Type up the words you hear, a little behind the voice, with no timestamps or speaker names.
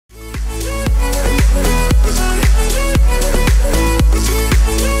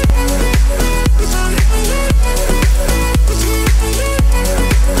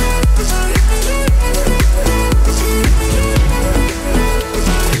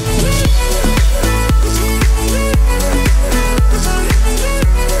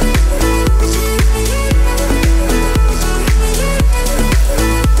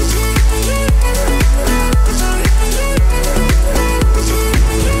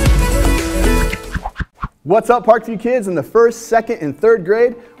What's up, Parkview kids in the 1st, 2nd, and 3rd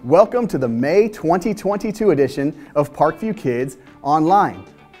grade? Welcome to the May 2022 edition of Parkview Kids Online.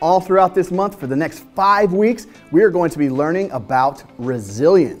 All throughout this month, for the next 5 weeks, we are going to be learning about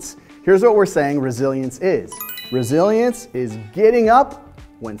resilience. Here's what we're saying resilience is. Resilience is getting up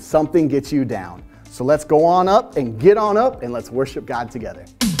when something gets you down. So let's go on up and get on up and let's worship God together.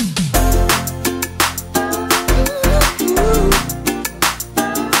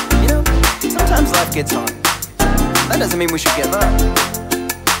 Sometimes life gets hard. That doesn't mean we should give up.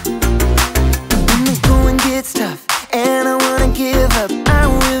 When the going gets tough and I wanna give up, I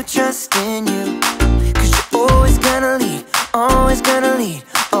will trust in you. 'Cause you're always gonna lead, always gonna lead,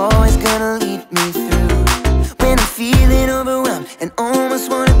 always gonna lead me through. When I'm feeling overwhelmed and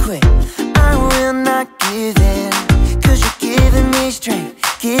almost wanna quit, I will not give in. 'Cause you're giving me strength,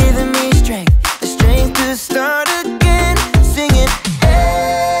 the strength to start again. Singing,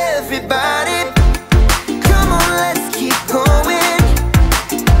 everybody, come on, let's keep going.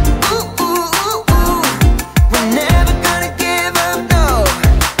 Ooh, ooh, ooh, ooh. We're never gonna give up, no.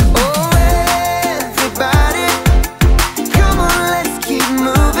 Oh, everybody, come on, let's keep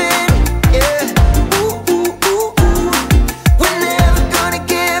moving. Yeah. Ooh, ooh, ooh, ooh. We're never gonna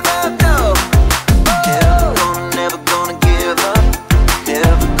give up, no. Never gonna give up.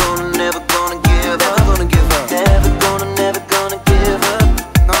 Never gonna give up. Never gonna give up. Never gonna give up.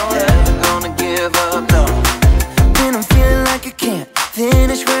 No, never gonna give up, no. When I'm feeling like I can't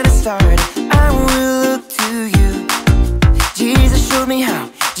finish where I started, I will look to you. Jesus showed me how,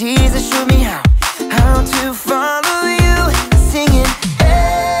 Jesus showed me how to follow you. Singing,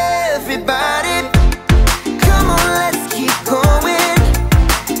 everybody, come on, let's keep going.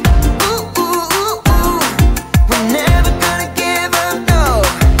 Ooh, ooh, ooh, ooh. We're never gonna give up, no.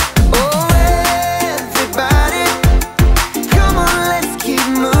 Oh, everybody, come on, let's keep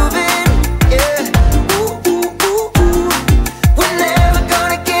moving. Yeah. Ooh, ooh, ooh, ooh. We're never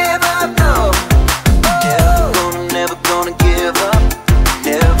gonna give up, no. Never gonna give up.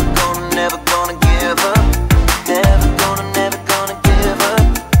 Never gonna give up. Never gonna give up.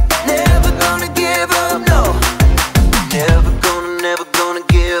 Never gonna give up, no. Never gonna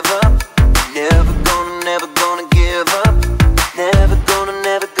give up. Never gonna give up.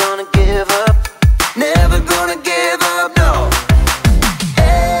 Never gonna give up. Never gonna give up, no.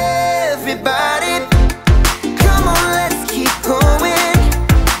 Everybody, come on, let's keep going.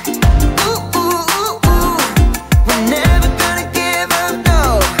 Ooh, ooh, ooh, ooh. We're never gonna give up, no.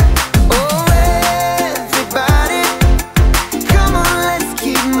 Oh, everybody, come on, let's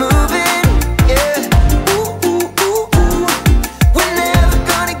keep moving. Yeah. Ooh, ooh, ooh, ooh. We're never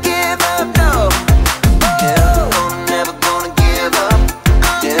gonna give up, no. Never gonna give up.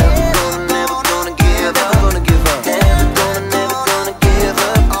 Never gonna give up. Never gonna give up. Never gonna give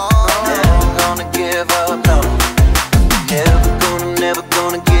up. Never gonna give up, no. Never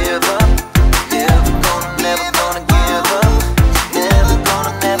gonna give up. Never gonna give up. Never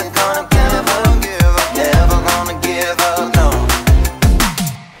gonna give up. Never gonna give up, no.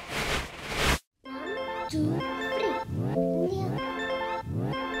 1, 2, 3.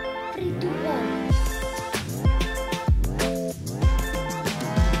 3, 2, 1.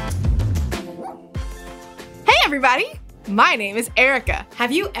 Hey everybody! My name is Erica.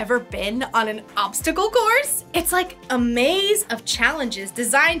 Have you ever been on an obstacle course? It's like a maze of challenges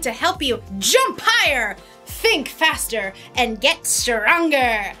designed to help you jump higher, think faster, and get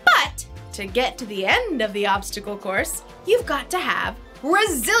stronger. But to get to the end of the obstacle course, you've got to have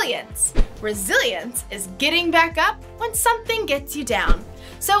resilience. Resilience is getting back up when something gets you down.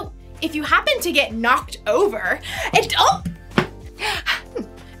 So if you happen to get knocked over, it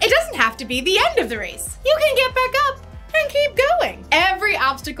doesn't have to be the end of the race. You can get back up and keep going. Every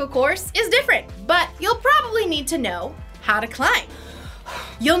obstacle course is different, but you'll probably need to know how to climb.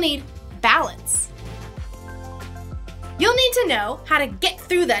 You'll need balance. You'll need to know how to get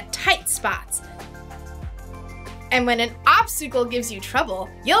through the tight spots. And when an obstacle gives you trouble,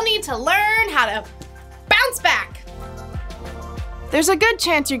 you'll need to learn how to bounce back. There's a good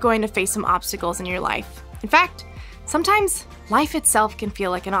chance you're going to face some obstacles in your life. In fact, sometimes life itself can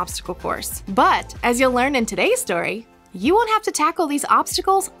feel like an obstacle course. But as you'll learn in today's story, you won't have to tackle these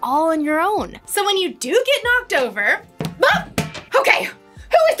obstacles all on your own. So when you do get knocked over, okay,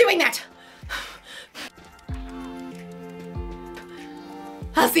 who is doing that?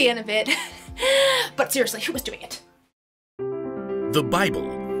 I'll see you in a bit. But seriously, who was doing it? The Bible.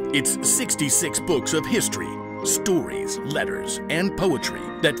 It's 66 books of history, stories, letters, and poetry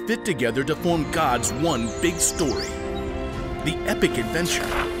that fit together to form God's one big story. The epic adventure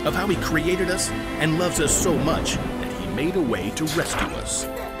of how He created us and loves us so much that He made a way to rescue us.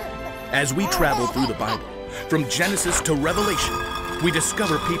 As we travel through the Bible, From Genesis to Revelation, we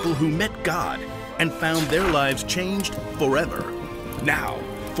discover people who met God and found their lives changed forever. Now,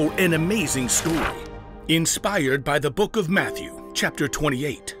 for an amazing story, inspired by the book of Matthew, chapter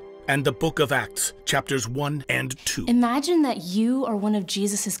 28, and the book of Acts, chapters 1 and 2. Imagine that you are one of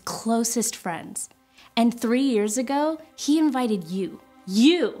Jesus' closest friends, and 3 years ago, he invited you,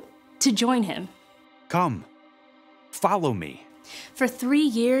 to join him. Come, follow me. For 3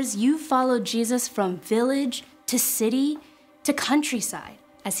 years, you followed Jesus from village to city to countryside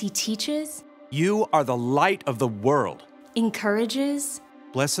as he teaches, You are the light of the world. encourages,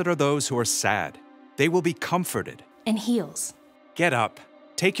 Blessed are those who are sad. They will be comforted. and heals. Get up,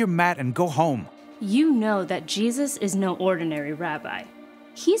 take your mat, and go home. You know that Jesus is no ordinary rabbi.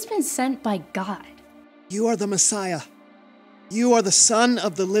 He's been sent by God. You are the Messiah. You are the Son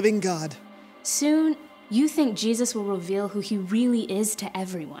of the living God. Soon, you think Jesus will reveal who he really is to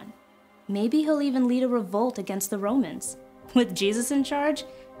everyone. Maybe he'll even lead a revolt against the Romans. With Jesus in charge,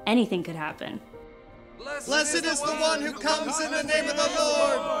 anything could happen. Blessed is the one who comes in the name of the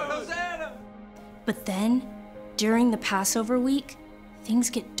Lord. But then, during the Passover week, things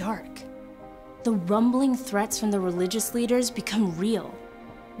get dark. The rumbling threats from the religious leaders become real.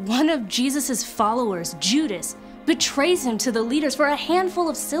 One of Jesus' followers, Judas, betrays him to the leaders for a handful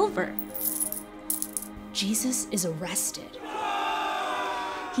of silver. Jesus is arrested.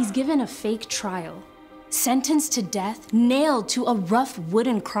 He's given a fake trial, sentenced to death, nailed to a rough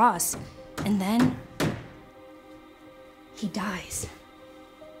wooden cross, and then he dies.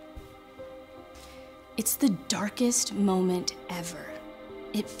 It's the darkest moment ever.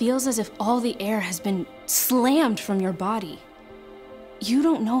 It feels as if all the air has been slammed from your body. You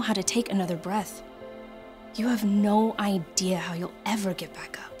don't know how to take another breath. You have no idea how you'll ever get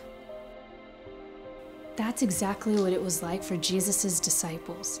back up. That's exactly what it was like for Jesus'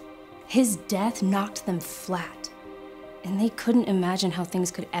 disciples. His death knocked them flat, and they couldn't imagine how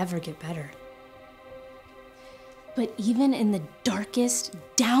things could ever get better. But even in the darkest,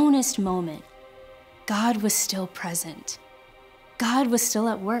 downest moment, God was still present. God was still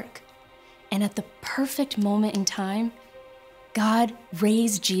at work. And at the perfect moment in time, God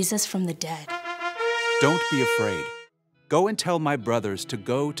raised Jesus from the dead. Don't be afraid. Go and tell my brothers to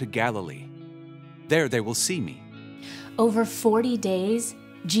go to Galilee. There they will see me. Over 40 days,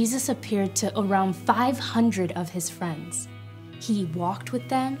 Jesus appeared to around 500 of his friends. He walked with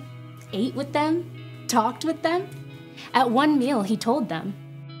them, ate with them, talked with them. At one meal, he told them,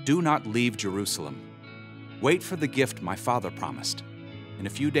 Do not leave Jerusalem. Wait for the gift my Father promised. In a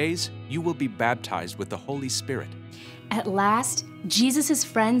few days, you will be baptized with the Holy Spirit. At last, Jesus'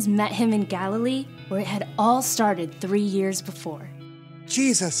 friends met him in Galilee, where it had all started 3 years before.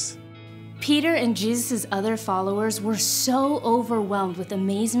 Jesus. Peter and Jesus' other followers were so overwhelmed with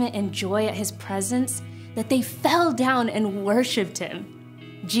amazement and joy at his presence that they fell down and worshiped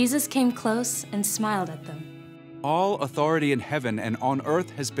him. Jesus came close and smiled at them. All authority in heaven and on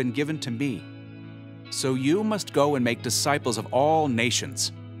earth has been given to me. So you must go and make disciples of all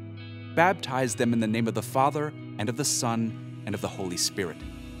nations. Baptize them in the name of the Father, and of the Son, and of the Holy Spirit.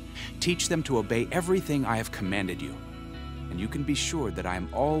 Teach them to obey everything I have commanded you. And you can be sure that I am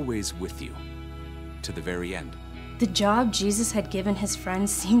always with you, to the very end. The job Jesus had given his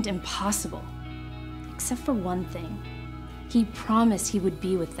friends seemed impossible, except for one thing. He promised he would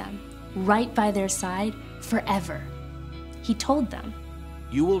be with them, right by their side, forever. He told them,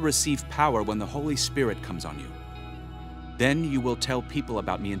 You will receive power when the Holy Spirit comes on you. Then you will tell people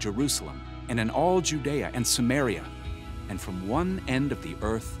about me in Jerusalem, and in all Judea and Samaria, and from one end of the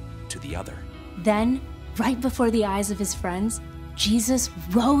earth to the other. Then, right before the eyes of his friends, Jesus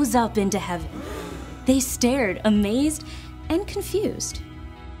rose up into heaven. They stared, amazed and confused.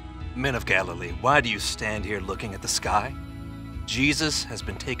 Men of Galilee, why do you stand here looking at the sky? Jesus has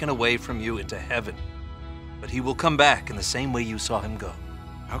been taken away from you into heaven, but he will come back in the same way you saw him go.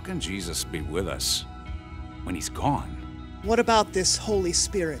 How can Jesus be with us when he's gone? What about this Holy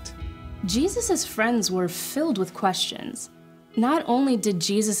Spirit? Jesus' friends were filled with questions. Not only did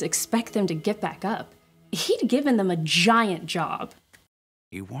Jesus expect them to get back up, he'd given them a giant job.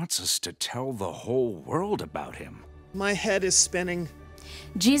 He wants us to tell the whole world about him. My head is spinning.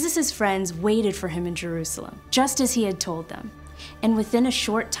 Jesus' friends waited for him in Jerusalem, just as he had told them. And within a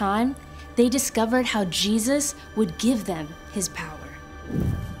short time, they discovered how Jesus would give them his power.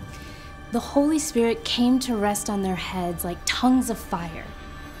 The Holy Spirit came to rest on their heads like tongues of fire.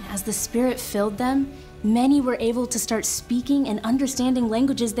 And as the Spirit filled them, many were able to start speaking and understanding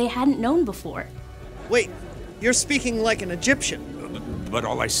languages they hadn't known before. Wait, you're speaking like an Egyptian. But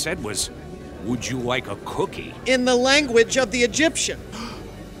all I said was, would you like a cookie? In the language of the Egyptian.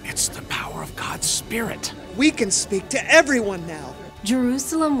 It's the power of God's Spirit. We can speak to everyone now.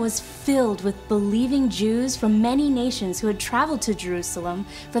 Jerusalem was filled with believing Jews from many nations who had traveled to Jerusalem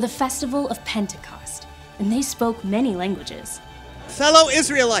for the festival of Pentecost, and they spoke many languages. Fellow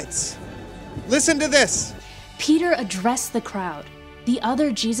Israelites, listen to this. Peter addressed the crowd. The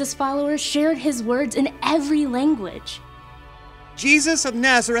other Jesus followers shared his words in every language. Jesus of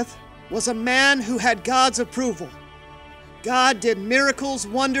Nazareth was a man who had God's approval. God did miracles,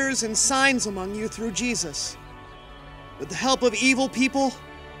 wonders, and signs among you through Jesus. With the help of evil people,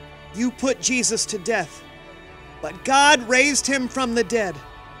 you put Jesus to death. But God raised him from the dead.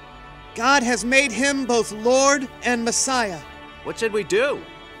 God has made him both Lord and Messiah. What should we do?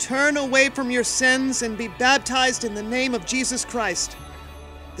 Turn away from your sins and be baptized in the name of Jesus Christ.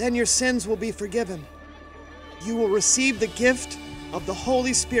 Then your sins will be forgiven. You will receive the gift of the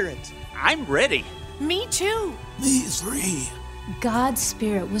Holy Spirit. I'm ready. Me too. Me 3. God's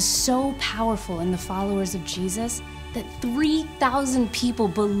Spirit was so powerful in the followers of Jesus that 3,000 people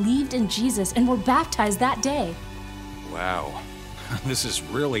believed in Jesus and were baptized that day. Wow, this is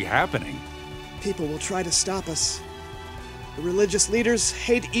really happening. People will try to stop us. The religious leaders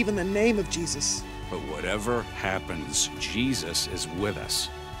hate even the name of Jesus. But whatever happens, Jesus is with us.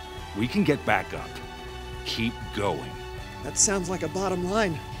 We can get back up. Keep going. That sounds like a bottom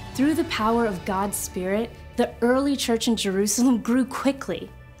line. Through the power of God's Spirit, the early church in Jerusalem grew quickly.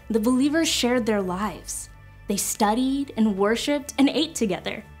 The believers shared their lives. They studied and worshiped and ate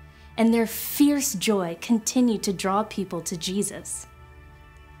together, and their fierce joy continued to draw people to Jesus.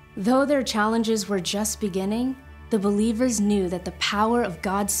 Though their challenges were just beginning, the believers knew that the power of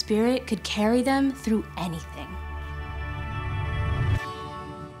God's Spirit could carry them through anything.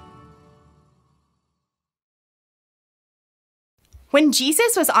 When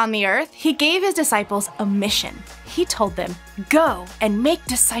Jesus was on the earth, he gave his disciples a mission. He told them, "Go and make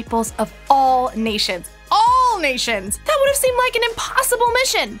disciples of all nations." All nations! That would have seemed like an impossible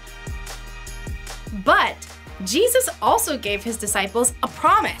mission. But Jesus also gave his disciples a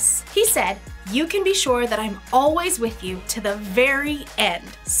promise. He said, "You can be sure that I'm always with you to the very end."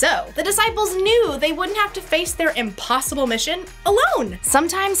 So the disciples knew they wouldn't have to face their impossible mission alone.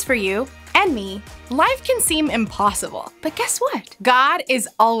 Sometimes for you and me, life can seem impossible. But guess what? God is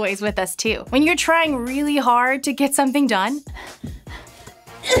always with us too. When you're trying really hard to get something done,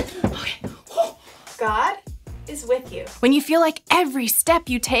 God is with you. When you feel like every step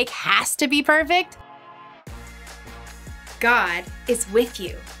you take has to be perfect, God is with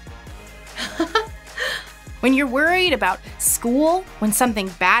you. When you're worried about school, when something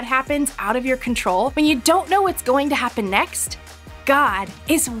bad happens out of your control, when you don't know what's going to happen next, God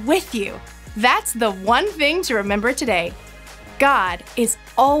is with you. That's the one thing to remember today. God is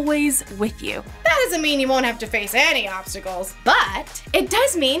always with you. That doesn't mean you won't have to face any obstacles, but it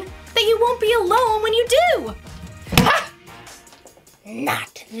does mean that you won't be alone when you do. Ha!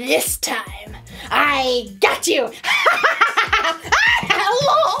 Not this time. I got you.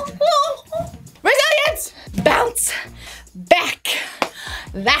 Resilience! Bounce back.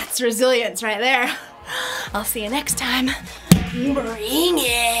 That's resilience right there. I'll see you next time. Bring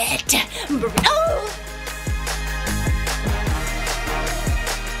it. Oh!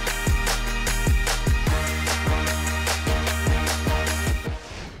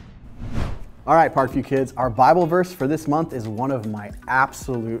 All right, Parkview kids, our Bible verse for this month is one of my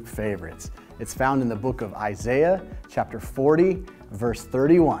absolute favorites. It's found in the book of Isaiah, chapter 40, verse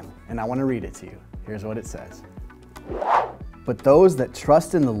 31, and I want to read it to you. Here's what it says. "But those that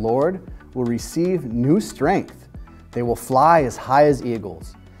trust in the Lord will receive new strength. They will fly as high as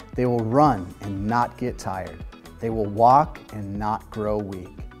eagles. They will run and not get tired. They will walk and not grow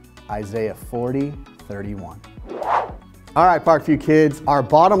weak." Isaiah 40, 31. All right, Parkview kids, our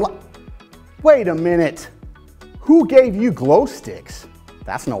bottom line. Wait a minute. Who gave you glow sticks?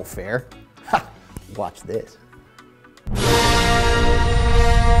 That's no fair. Ha, watch this.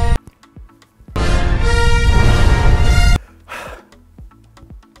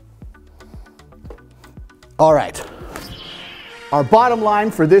 All right. Our bottom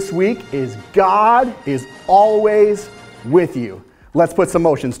line for this week is God is always with you. Let's put some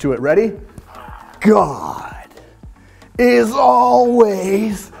motions to it. Ready? God is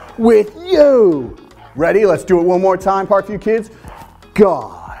always with you. Ready? Let's do it one more time, Parkview kids.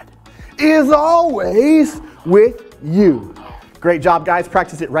 God is always with you. Great job, guys.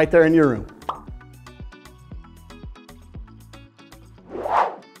 Practice it right there in your room.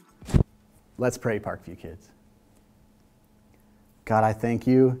 Let's pray, Parkview kids. God, I thank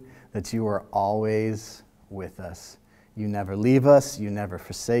you that you are always with us. You never leave us. You never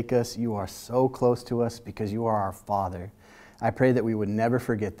forsake us. You are so close to us because you are our Father. I pray that we would never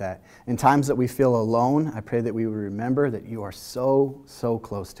forget that. In times that we feel alone, I pray that we would remember that you are so, so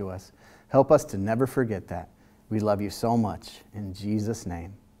close to us. Help us to never forget that. We love you so much. In Jesus'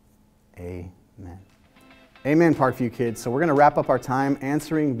 name, amen. Amen, Parkview kids. So we're going to wrap up our time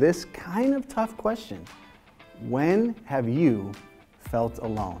answering this kind of tough question. When have you felt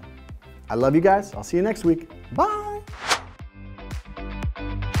alone? I love you guys. I'll see you next week. Bye.